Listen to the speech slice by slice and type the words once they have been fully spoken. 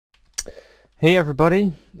Hey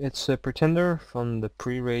everybody, it's Pretender from the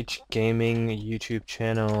Pre-Rage Gaming YouTube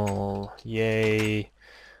channel. Yay!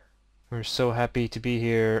 We're so happy to be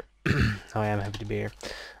here. I am happy to be here.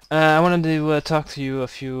 I wanted to talk to you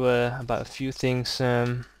about a few things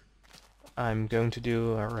I'm going to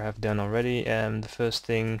do or have done already. The first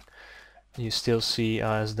thing you still see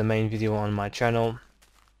as the main video on my channel,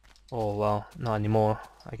 or well, not anymore,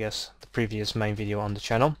 I guess, the previous main video on the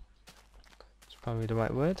channel. It's probably the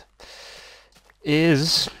right word.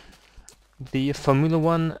 Is the Formula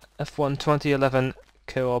 1 F1 2011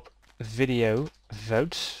 co-op video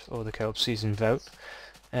vote, or the co-op season vote,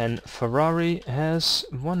 and Ferrari has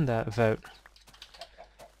won that vote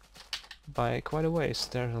by quite a ways.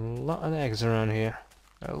 There's a lot of eggs around here.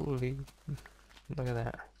 Holy, look at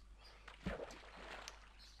that.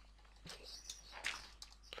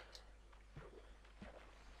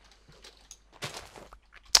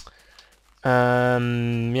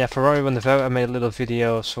 Yeah, Ferrari won the vote. I made a little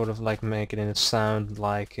video sort of like making it sound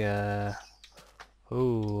like oh,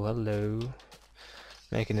 hello.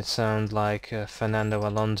 Making it sound like Fernando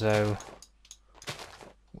Alonso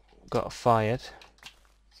got fired.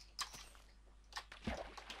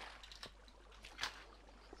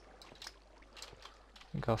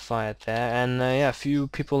 Got fired there, and yeah, a few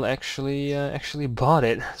people actually bought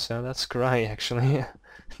it, so that's great. Actually,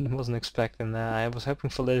 wasn't expecting that. I was hoping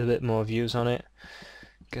for a little bit more views on it.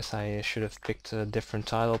 Guess I should have picked a different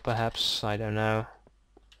title, perhaps. I don't know.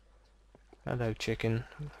 Hello, chicken.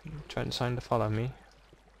 You trying to follow me?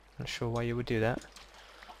 Not sure why you would do that.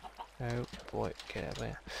 Oh boy, get out of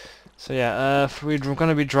there. So yeah, we're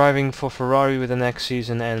gonna be driving for Ferrari with the next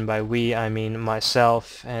season, and by we I mean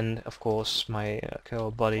myself and of course my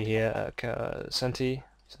co-op buddy here,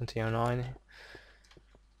 Senti09.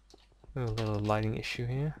 A little lighting issue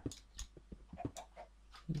here.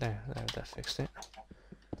 There, that fixed it.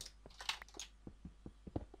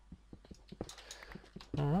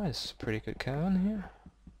 Alright, it's a pretty good car in here.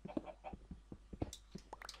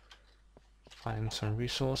 Finding some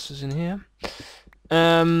resources in here.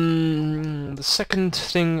 The second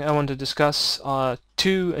thing I want to discuss are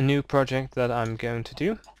two new projects that I'm going to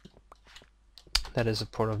do. That is a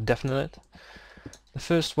part of Definite. The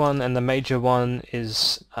first one and the major one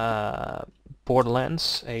is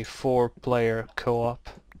Borderlands, a 4-player co-op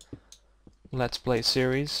Let's Play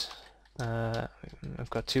series. I've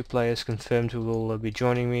got 2 players confirmed who will be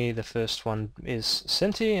joining me. The first one is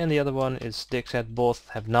Senti and the other one is Dixhead. Both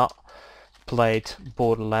have not played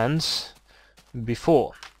Borderlands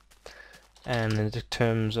before. And in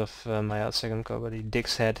terms of my second co-buddy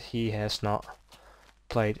Dixhead, he has not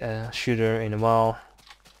played a shooter in a while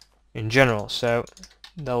in general, so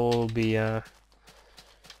that will be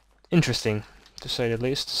interesting to say the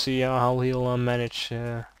least, to see how he'll manage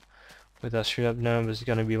with that shoot up. No, but he's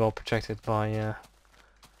going to be well protected by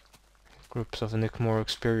groups of more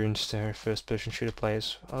experienced first person shooter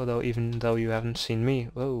players, although even though you haven't seen me.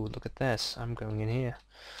 Whoa, look at this, I'm going in here.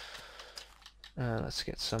 Let's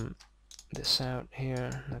get this out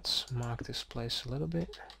here. Let's mark this place a little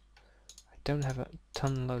bit. I don't have a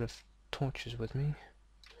load of torches with me.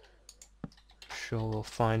 Sure, we'll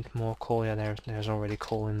find more coal. Yeah, there's already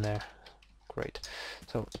coal in there. Great.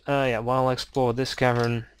 So yeah, while I explore this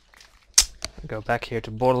cavern, go back here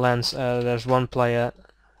to Borderlands. There's one player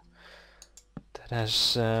that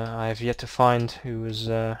has I have yet to find who is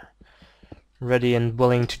ready and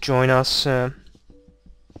willing to join us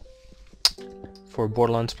for a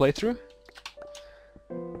Borderlands playthrough.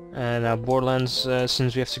 And Borderlands,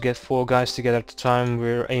 since we have to get 4 guys together at a time,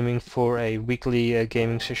 we're aiming for a weekly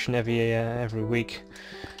gaming session every week.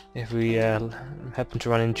 If we happen to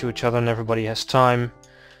run into each other and everybody has time,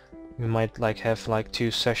 we might have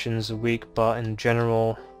 2 sessions a week, but in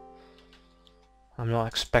general I'm not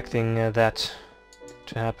expecting that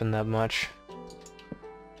to happen that much.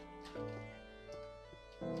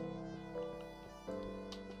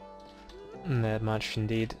 That much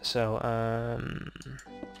indeed. So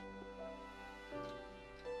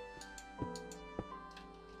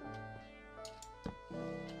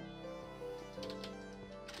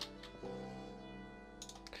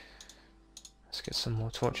let's get some more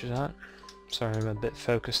torches out. Sorry, I'm a bit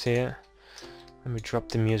focused here. Let me drop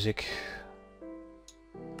the music.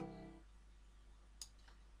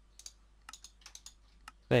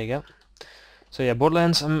 There you go. So yeah,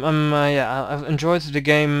 Borderlands. Yeah, I've enjoyed the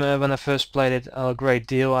game when I first played it a great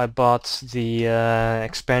deal. I bought the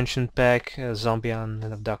expansion pack, Zombie Island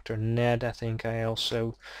of Dr. Ned. I think I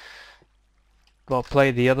also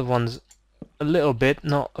played the other ones a little bit,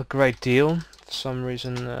 not a great deal. For some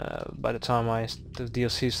reason, by the time the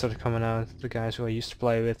DLC started coming out, the guys who I used to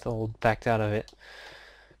play with all backed out of it.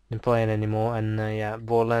 didn't play it anymore. And yeah,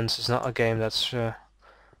 Borderlands is not a game that's a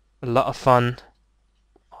lot of fun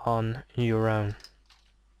on your own.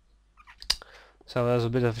 So that was a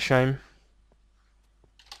bit of a shame.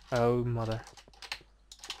 Oh mother.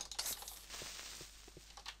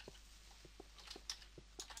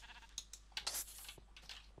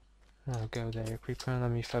 I'll go there, creeper.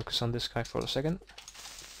 Let me focus on this guy for a second.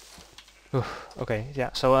 Oof, okay, yeah,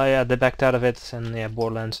 so they backed out of it, and yeah,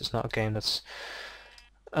 Borderlands is not a game that's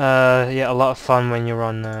yeah, a lot of fun when you're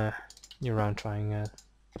on your own trying to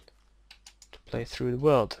play through the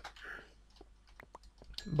world.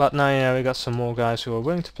 But now, yeah, we got some more guys who are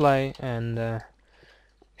willing to play, and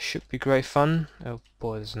should be great fun. Oh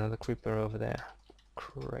boy, there's another creeper over there.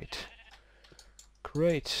 Great.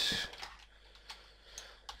 Great.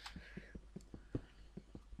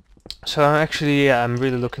 So actually, yeah, I'm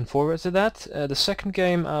really looking forward to that. The second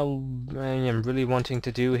game I am really wanting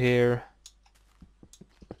to do here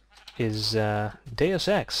is Deus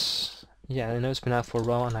Ex. Yeah, I know it's been out for a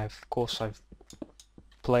while, and of course I've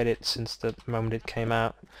played it since the moment it came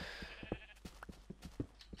out.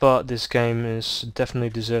 But this game definitely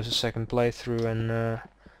deserves a second playthrough, and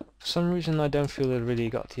for some reason I don't feel it really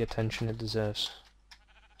got the attention it deserves.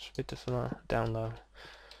 It's a bit of a down low.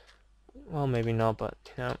 Well, maybe not, but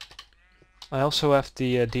you know. I also have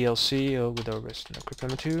the DLC. Oh, with our wrist. No, Crypt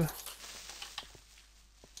number 2.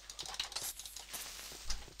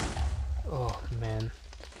 Oh man,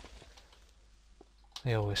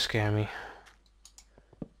 they always scare me.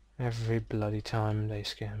 Every bloody time they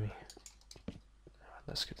scare me.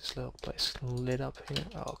 Let's get this little place lit up here.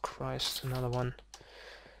 Oh Christ, another one.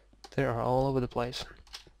 They are all over the place.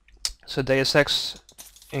 So Deus Ex,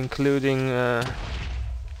 including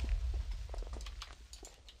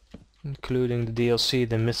the DLC,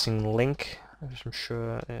 The Missing Link, which I'm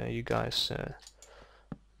sure you guys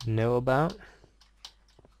know about.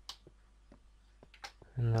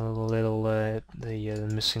 And a little the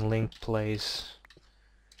Missing Link plays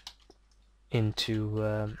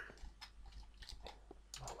into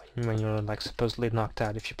when you're like supposedly knocked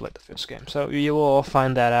out if you played the first game. So you will all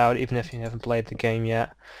find that out, even if you haven't played the game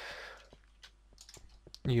yet.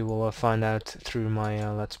 You will find out through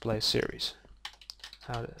my Let's Play series.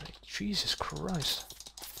 How Jesus Christ.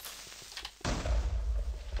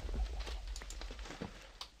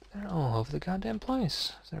 They're all over the goddamn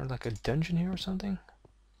place. Is there like a dungeon here or something?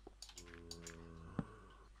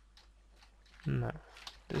 No.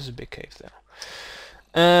 This is a big cave though.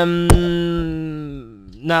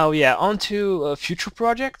 Now, yeah, on to future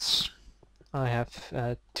projects. I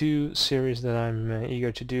have 2 series that I'm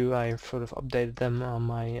eager to do. I sort of updated them on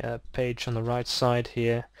my page on the right side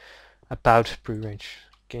here about Pre-Rage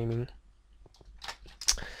Gaming.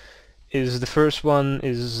 The first one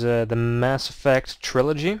is the Mass Effect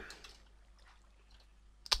trilogy.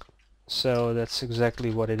 So that's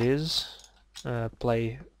exactly what it is.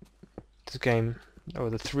 Play this game, or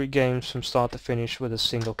the 3 games from start to finish with a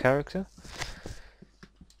single character.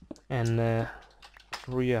 And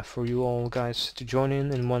for you all guys to join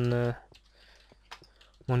in one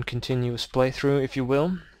continuous playthrough, if you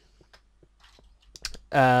will.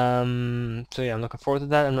 So yeah, I'm looking forward to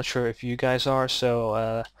that. I'm not sure if you guys are,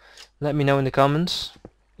 so let me know in the comments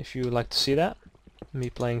if you would like to see that. Me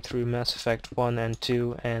playing through Mass Effect 1 and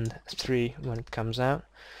 2 and 3 when it comes out.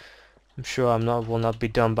 I'm sure will not be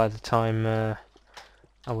done by the time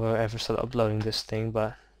I will ever start uploading this thing,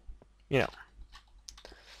 but you know.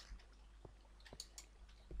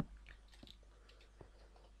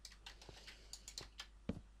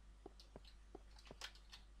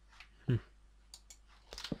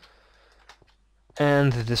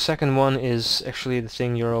 And the second one is actually the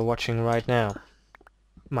thing you're watching right now,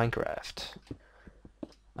 Minecraft.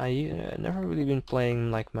 I never really been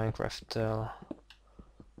playing like Minecraft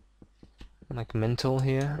like mental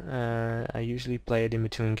here. I usually play it in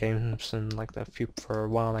between games, and like for a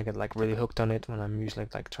while I get like really hooked on it when I'm usually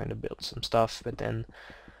like trying to build some stuff, but then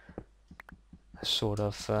I sort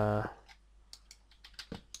of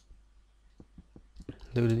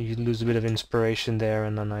you lose a bit of inspiration there,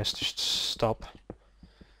 and then I just stop.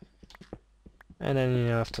 And then, you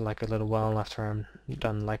know, after like a little while, after I'm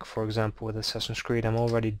done, like for example with Assassin's Creed, I'm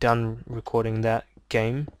already done recording that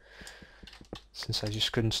game. Since I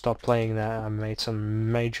just couldn't stop playing that, I made some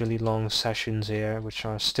majorly long sessions here, which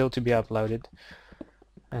are still to be uploaded,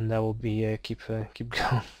 and that will be keep going.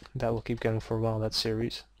 That will keep going for a while. That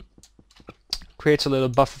series creates a little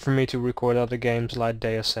buffer for me to record other games like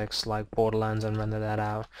Deus Ex, like Borderlands, and render that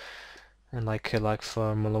out, and like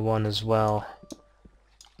Formula 1 as well,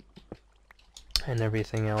 and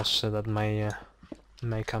everything else that may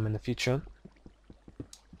come in the future.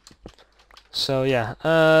 So yeah,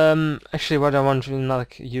 actually what I want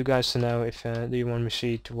like you guys to know, if do you want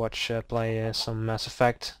me to watch play some Mass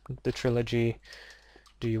Effect, the trilogy?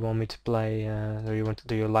 Do you want me to play?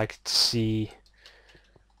 Do you like to see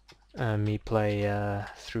me play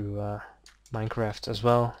through Minecraft as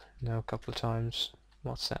well? You know, a couple of times.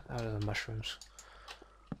 What's that? Oh, the mushrooms.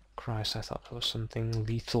 Christ, I thought that was something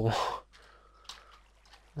lethal.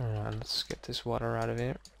 Alright, let's get this water out of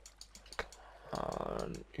here. Come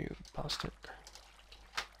on, you bastard.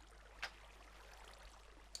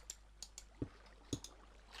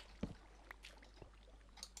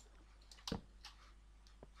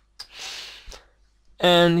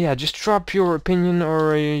 And yeah, just drop your opinion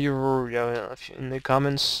or your in the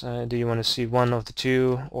comments. Do you want to see one of the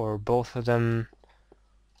two, or both of them,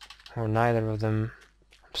 or neither of them?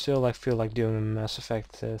 Still, I feel like doing a Mass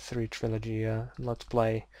Effect 3 trilogy let's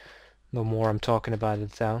play. No more I'm talking about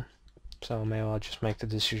it though, so maybe I'll just make the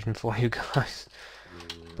decision for you guys.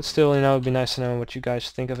 But still, you know, it'd be nice to know what you guys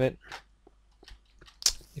think of it,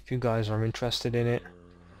 if you guys are interested in it.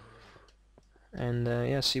 And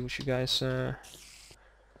yeah, see what you guys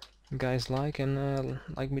like and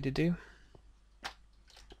like me to do.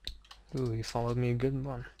 Ooh, you followed me a good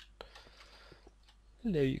one.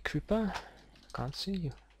 Hello, you creeper. Can't see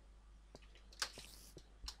you.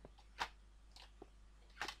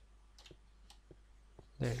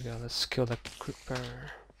 There you go, let's kill that creeper.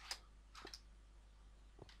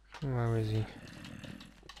 Where is he?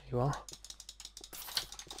 You are?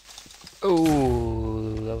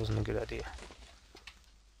 Oh, that wasn't a good idea.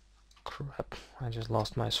 Crap, I just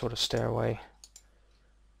lost my sort of stairway.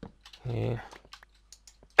 Yeah.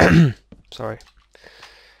 Sorry.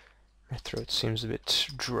 My throat seems a bit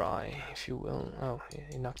dry, if you will. Oh, yeah,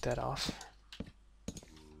 you knocked that off.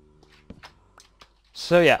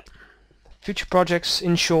 So yeah, future projects,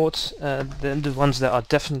 in short, the ones that are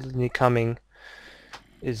definitely coming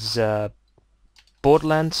is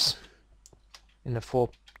Borderlands in the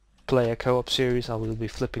 4-player co-op series. I will be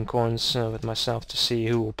flipping coins with myself to see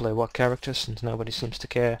who will play what character, since nobody seems to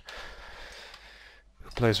care who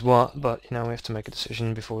plays what, but you know, we have to make a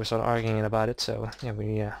decision before we start arguing about it. So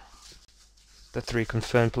yeah, the 3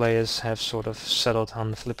 confirmed players have sort of settled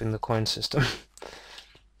on flipping the coin system.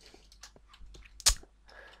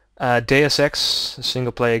 Deus Ex, a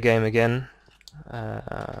single player game again,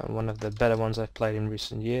 one of the better ones I've played in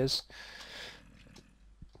recent years.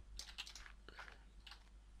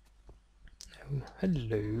 Oh,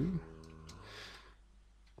 hello.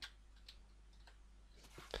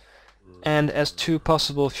 And as 2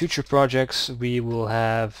 possible future projects, we will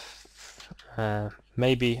have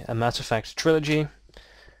maybe a Mass Effect trilogy,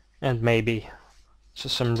 and maybe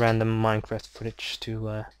just some random Minecraft footage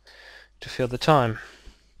to fill the time.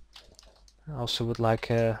 I also would like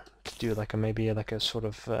to do like maybe a sort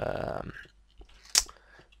of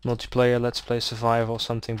multiplayer Let's Play survival or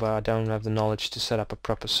something, but I don't have the knowledge to set up a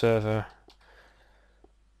proper server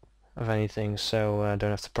of anything, so I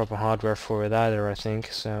don't have the proper hardware for it either, I think.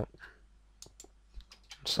 So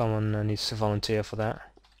someone needs to volunteer for that.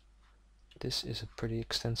 This is a pretty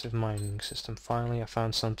extensive mining system. Finally I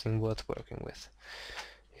found something worth working with.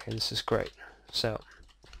 Yeah, this is great. So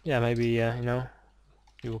yeah, maybe you know,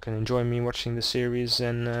 you can enjoy me watching the series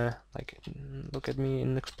and like look at me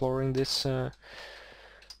in exploring this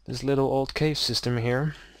this little old cave system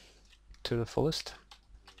here to the fullest.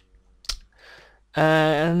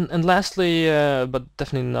 And lastly, but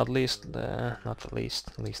definitely not least, not the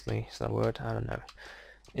leastly is that a word? I don't know.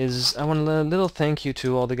 Is I want a little thank you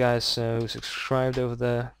to all the guys who subscribed over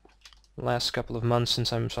the last couple of months,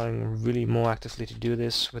 since I'm starting really more actively to do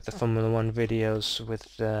this with the Formula 1 videos,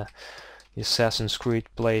 with the Assassin's Creed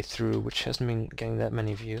playthrough, which hasn't been getting that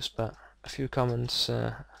many views, but a few comments,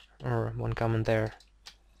 or one comment there,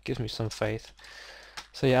 gives me some faith.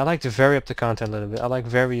 So yeah, I like to vary up the content a little bit. I like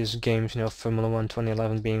various games, you know, Formula 1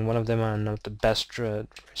 2011 being one of them. I'm not the best racer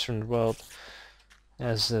in the world,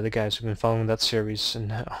 as the guys who've been following that series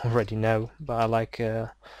and already know, but I like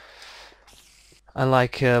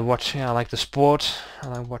watching. I like the sport. I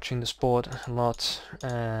like watching the sport a lot.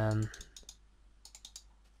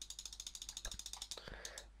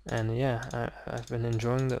 And yeah, I've been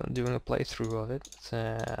enjoying doing a playthrough of it.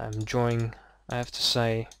 I'm enjoying, I have to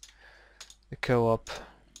say, the co-op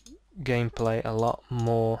gameplay a lot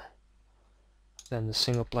more than the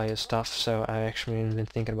single player stuff. So I actually been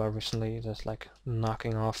thinking about recently just like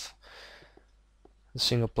knocking off the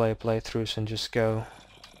single player playthroughs and just go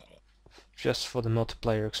just for the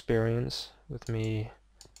multiplayer experience with me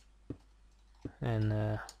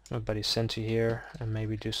and my buddy Senti here, and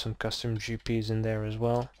maybe do some custom GPs in there as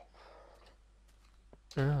well.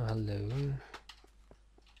 Oh, hello.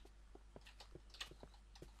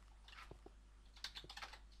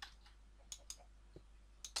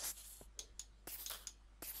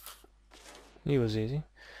 He was easy.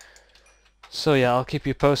 So yeah, I'll keep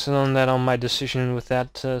you posted on that, on my decision with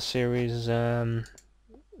that series.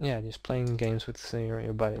 Yeah, just playing games with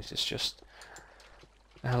your buddies is just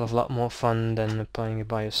a hell of a lot more fun than playing it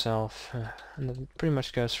by yourself. And that pretty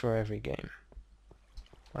much goes for every game,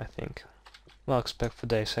 I think. Well, except for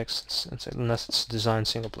Deus Ex, unless it's a designed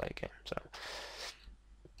single-player game. So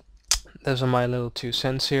those are my little 2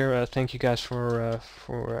 cents here. Thank you guys for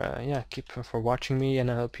watching me,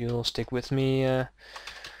 and I hope you'll stick with me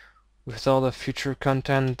with all the future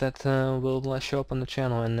content that will show up on the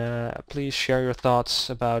channel. And please share your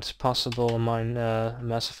thoughts about possible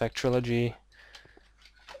Mass Effect trilogy,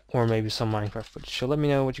 or maybe some Minecraft footage. So let me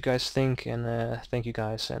know what you guys think, and thank you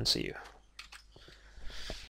guys, and see you.